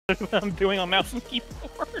what I'm doing on mouse and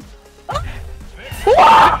keyboard.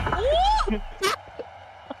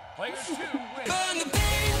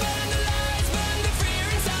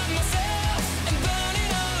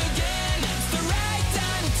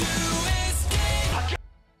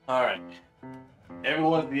 Alright.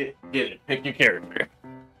 Everyone get it. Pick your character.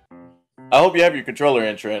 I hope you have your controller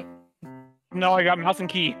in, Trent. No, I got mouse and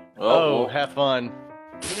key. Oh, have fun.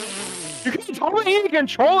 You can totally need a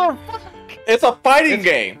controller. It's a fighting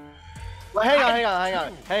game. Well, hang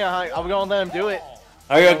on. I'm gonna let him do it.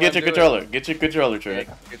 Alright, get your controller. Get your controller, Trent.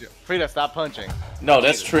 Frida, stop punching. No,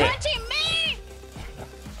 that's Trent. Punching me!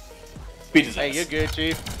 Beat his ass. Hey, you're good,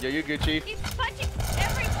 Chief. Yeah, you're good, Chief. He's punching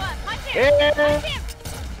everyone. Punch him! Yeah. Punch him!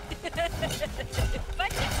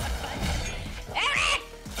 Punch him! Eric!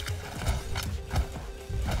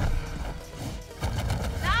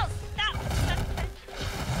 No, stop!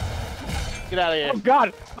 Get out of here. Oh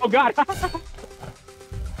god! Oh god!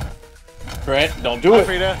 Trent, don't do Hi, it.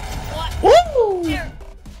 Frida. What? Woo! Here.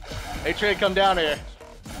 Hey, Trey, come down here.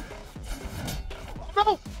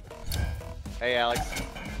 No! Hey, Alex.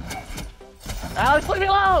 Alex, leave me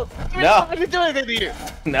alone! No. I didn't do anything to you.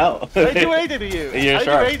 No. I didn't do anything to you. You're I didn't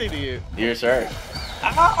sharp. do anything to you. You're sharp.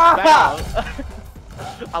 Back out.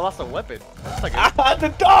 I lost a weapon. That's like The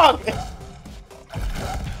dog!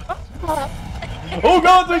 Oh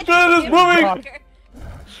god, the gun is moving!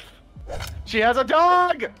 She has a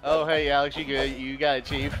dog! Oh, hey, Alex, you good. You got it,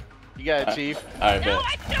 Chief. You got it, Chief. Alright, No, bet.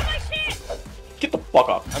 I stole my shit! Get the fuck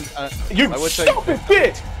off. You I would say- stupid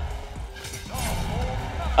bitch!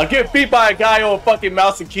 I'll get beat by a guy on a fucking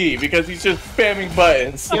mouse and key because he's just spamming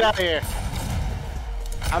buttons. Get out of here.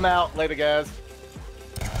 I'm out. Later, guys.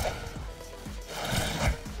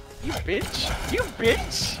 You bitch. You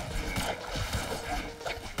bitch.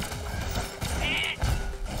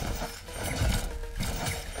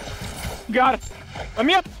 God! Let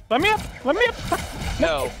me up! Let me up! Let me up!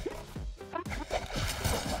 No.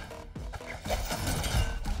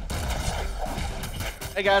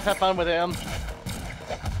 Hey, guys, have fun with him.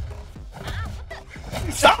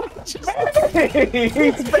 Stop! He's spamming!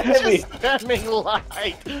 He's just spamming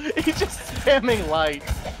light. He's just spamming light.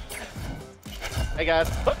 Hey, guys.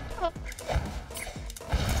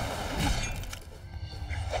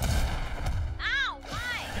 Ow,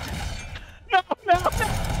 why? No! No!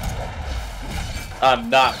 I'm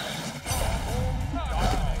not.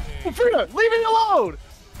 Frida, leave me alone!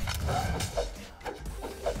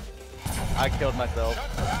 I killed myself.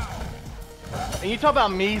 And you talk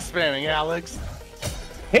about me spamming, Alex.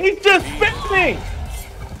 He's just spamming!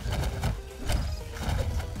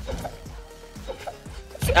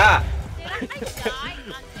 Ah! Did I die?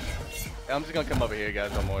 I'm just gonna come over here,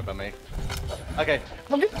 guys. Don't worry about me. Okay.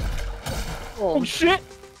 Oh shit!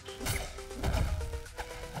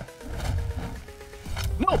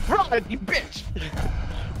 No, bro, you bitch!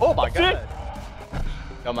 Oh my god.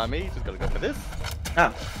 Don't mind me. Just gonna go for this.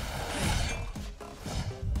 Ah.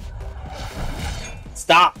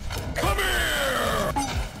 Stop!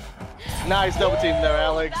 Nice double team there,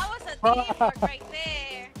 Alex. That was a teamwork right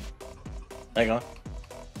there. Hang on.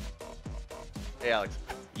 Hey, Alex.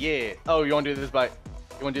 Yeah. Oh, you wanna do this by? You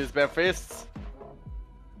wanna do this bare fists?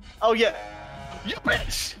 Oh yeah. You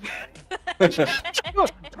bitch!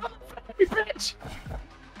 You bitch!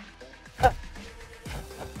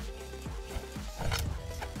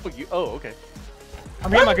 Oh, you. Oh, okay. I'm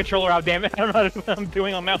getting my controller out, damn it. I don't know what I'm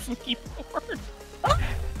doing on mouse and keyboard.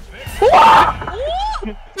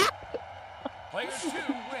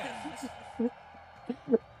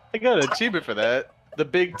 I got an achievement for that. The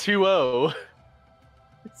big 2-0.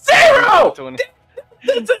 Zero! 20.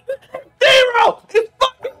 Zero! It's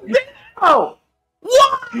fucking zero!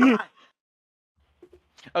 Why?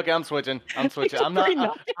 Okay, I'm switching. I'm switching. I'm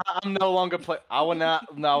not. I'm no longer play. I will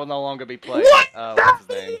not. No, I will no longer be playing. What's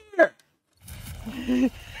his name?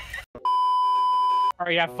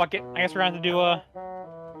 Alright, yeah, fuck it. I guess we're gonna have to do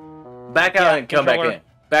Back out and come back controller. in.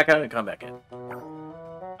 Back out and come back in. okay,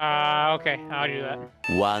 I'll do that.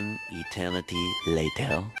 One eternity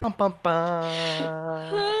later. Bum, bum, bum.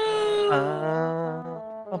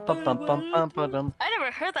 Bum, bum, bum, bum, bum, bum. I never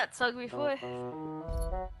heard that song before. There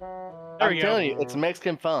I'm we telling go. you, it's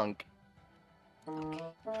Mexican funk.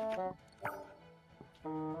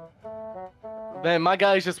 Man, my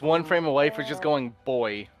guy's just one frame away for just going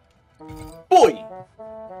boy. Boy!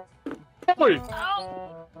 Boy!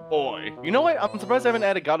 Oh, Boy. You know what? I'm surprised I haven't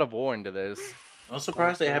added God of War into this. I'm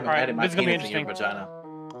surprised they haven't Alright, added my this is gonna be penis in your interesting. vagina.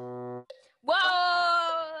 whoa!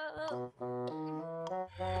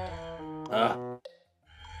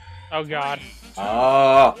 Oh god.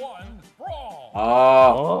 Oh.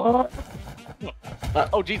 Oh.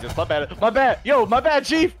 Oh Jesus, my bad. My bad. Yo, my bad,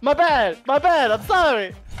 Chief. My bad. My bad. I'm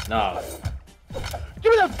sorry. Nah.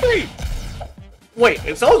 Give me that feet. Wait,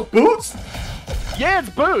 it's those boots? Yeah, it's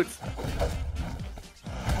boots.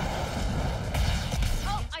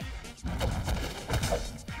 Oh,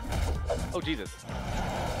 Oh Jesus.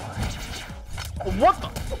 What the?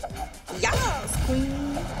 Yes, queen.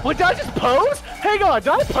 What, did I just pose? Hang on, did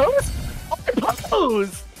I pose? Oh, I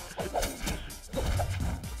pose!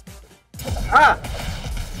 Ah!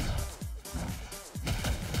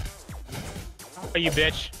 Oh, you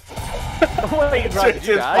bitch. Wait, right, did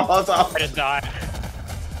you Just die? falls off. I just died.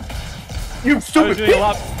 You I was stupid doing a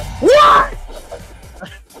lot. bitch! What?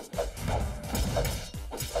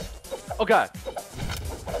 Oh god.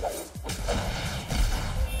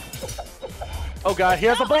 Oh god, he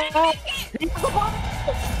has a ball! He has a ball!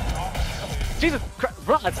 Jesus Christ,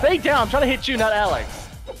 Rod, stay down, I'm trying to hit you, not Alex.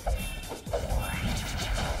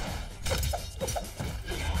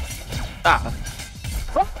 Ah.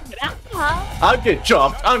 Rod, I'm getting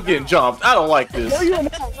jumped. I'm getting jumped. I don't like this.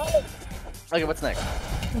 Okay, what's next?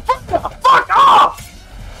 Fuck off!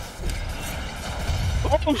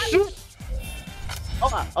 Oh shoot!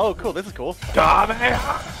 Oh, cool, this is cool. Dumb. Wait,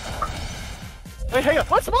 hang on,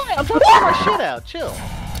 what's mine? I'm trying to figure my shit out, chill.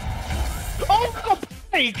 Oh,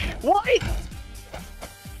 Pike! What?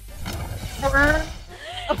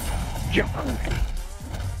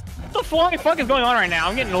 What the fuck is going on right now?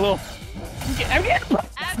 I'm getting a little. I'm getting.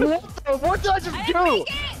 What did I just do? no,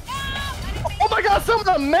 Oh my god, some of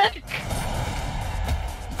the mech!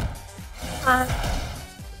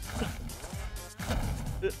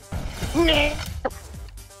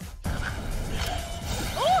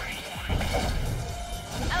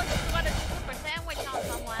 Alex, you gotta do super sandwich on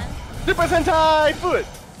someone. Super Sentai foot!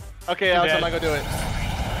 Okay, Alex, bad. I'm not gonna do it.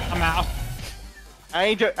 I'm out. I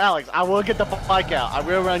ain't do Alex, I will get the bike out. I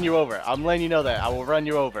will run you over. I'm letting you know that. I will run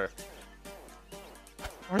you over.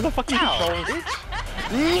 Where the fuck are you controls?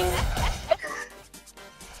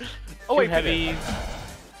 Oh wait, Heavy.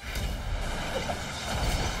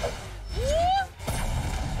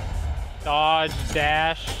 Dodge,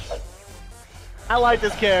 dash. I like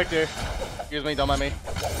this character. Excuse me, don't mind me.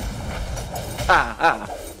 Ah, ah.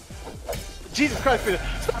 Jesus Christ, Peter.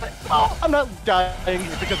 Stop it. Oh, I'm not dying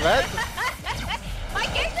because of that. My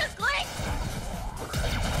game just glitched!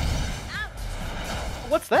 Ow.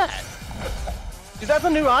 What's that? Dude, that's a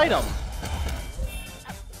new item.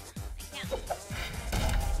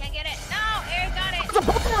 Can't get it. No, Eric got it. It's a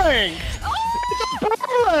boomerang! Oh, It's a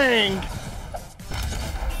boomerang!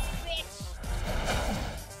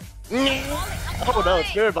 bitch. Oh no,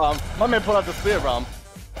 Spirit Bomb. My man pulled out the Spirit Bomb.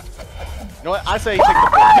 You know what? I say he takes the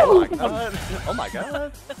Oh my god. Oh my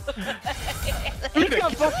god. He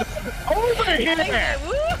got fucked over here!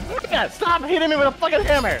 Woo! Yeah, stop hitting me with a fucking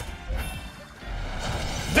hammer!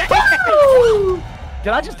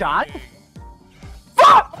 Did I just die?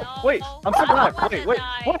 Fuck! No, Wait, I'm still alive. I'm the Wait, one wait.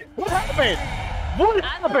 that What happened? What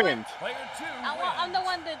I'm the one- happened? I'm the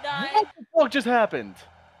one that died. What the fuck just happened?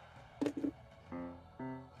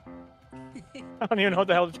 I don't even know what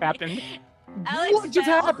the hell just happened. Alex What just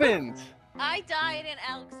fell. happened? I died and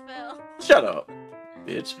Alex fell. Shut up,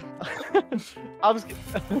 bitch. I was.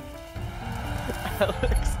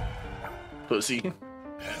 Alex. Pussy.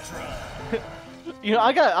 You know,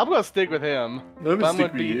 I'm gonna stick with him. I'm But gonna I'm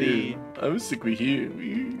stick gonna with be you. I'm gonna stick with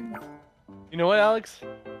you. You know what, Alex?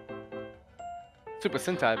 Super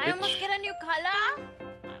Sentai, I almost bitch. get a new color.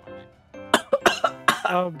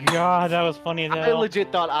 Oh god, that was funny as I hell.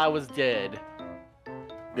 legit thought I was dead.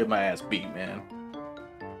 Get my ass beat, man.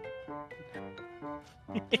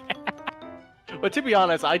 But to be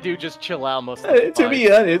honest, I do just chill out most of the time. To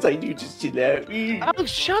be honest, I do just chill out. Alex,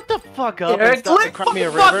 shut the fuck up and Eric, stop lick and cry me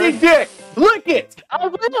a my fucking river. dick! Lick it! I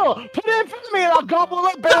will! Put it in front of me and I'll gobble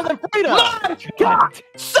it up better than Frida! My God!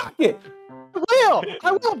 Suck it!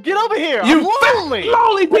 I will! Get over here! You I'm lonely!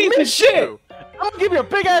 lonely I piece of miss shit! you. I'm gonna give you a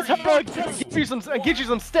big ass hug, get you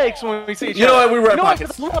some steaks when we see each You know other. what? We were You know what?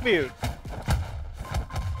 pockets. I love you.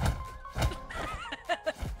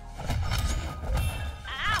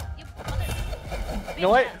 Ow! You mother. You know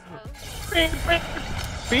what? Bitch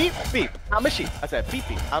ass Beep, beep. I'm a sheep. I said beep,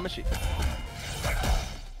 beep. I'm a sheep.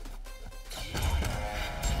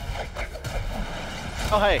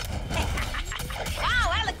 Oh, hey. host.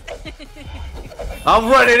 Ow, Alex! I'm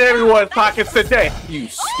running everyone's pockets today, you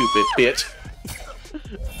stupid bitch.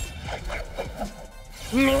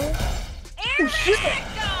 Eric!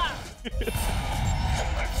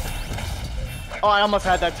 Oh, I almost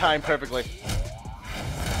had that time perfectly.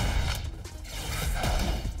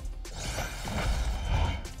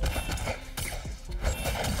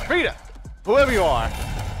 Frida! Whoever you are.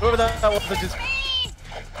 Whoever that was that just...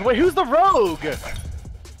 Wait, who's the rogue?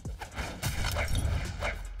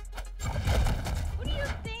 What do you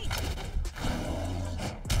think?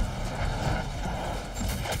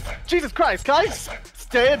 Jesus Christ, can I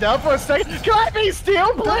stand up for a second? Can I be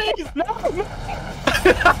still, please? No!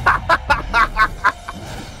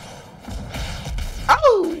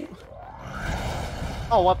 Oh!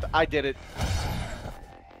 Oh, what the? I did it.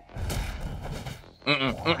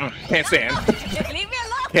 Can't stand. Leave me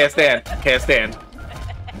alone! Can't stand. Can't stand.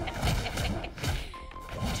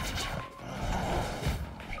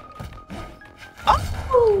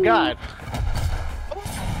 Oh! God.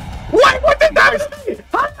 What did that mean?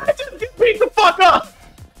 How did I just get beat the fuck up?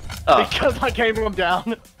 Oh. Because I came him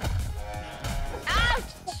down. Ouch!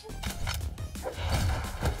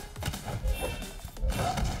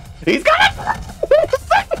 He's got it!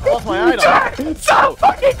 Lost my item. So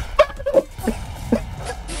fucking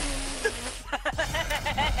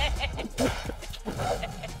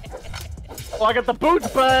Oh, I got the boots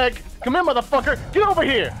bag. Come here, motherfucker. Get over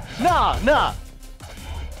here. Nah.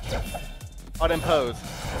 Oh, then pose.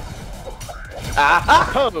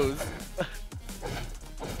 Pose.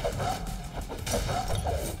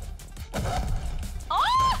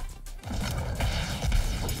 Oh!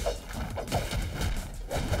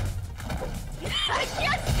 I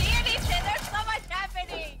can't see anything. There's so much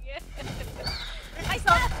happening. I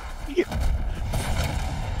saw.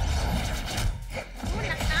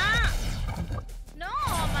 No,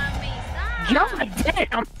 mommy, stop. God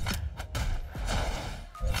damn!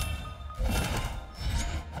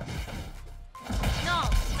 No,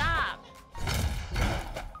 stop.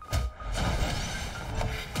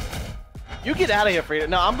 You get out of here, Frida.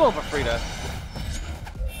 No, I'm going for Frida.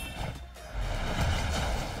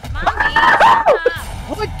 Mommy, stop.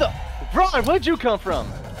 What the? Ron, where'd you come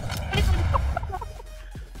from?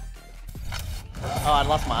 Oh, I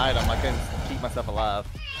lost my item. I couldn't keep myself alive.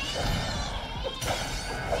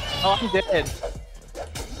 Oh, I'm dead.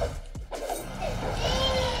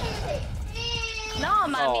 No,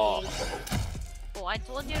 mommy. Oh. Oh, I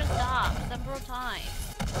told you to stop several times.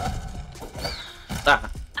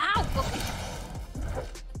 Ah. Ow! Okay.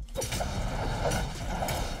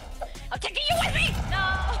 I'm taking you with me! No!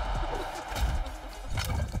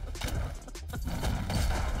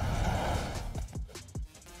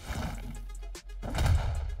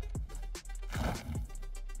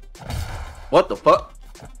 What the fuck?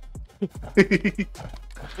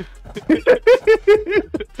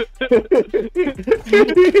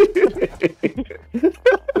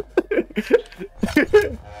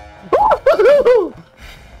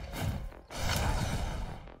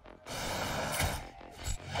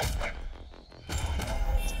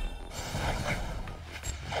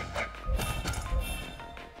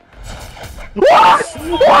 What?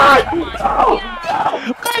 What? Oh,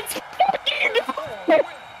 No! Let's fucking go!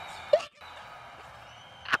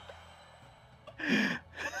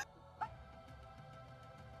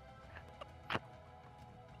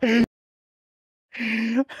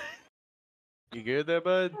 You good there,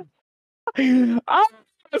 bud? Oh,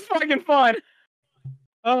 it's fucking fun.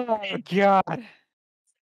 Oh my god.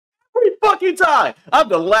 Every fucking time, I'm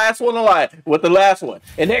the last one alive with the last one.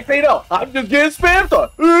 And next thing you know, I'm just getting spammed on.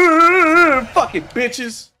 Fucking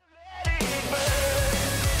bitches.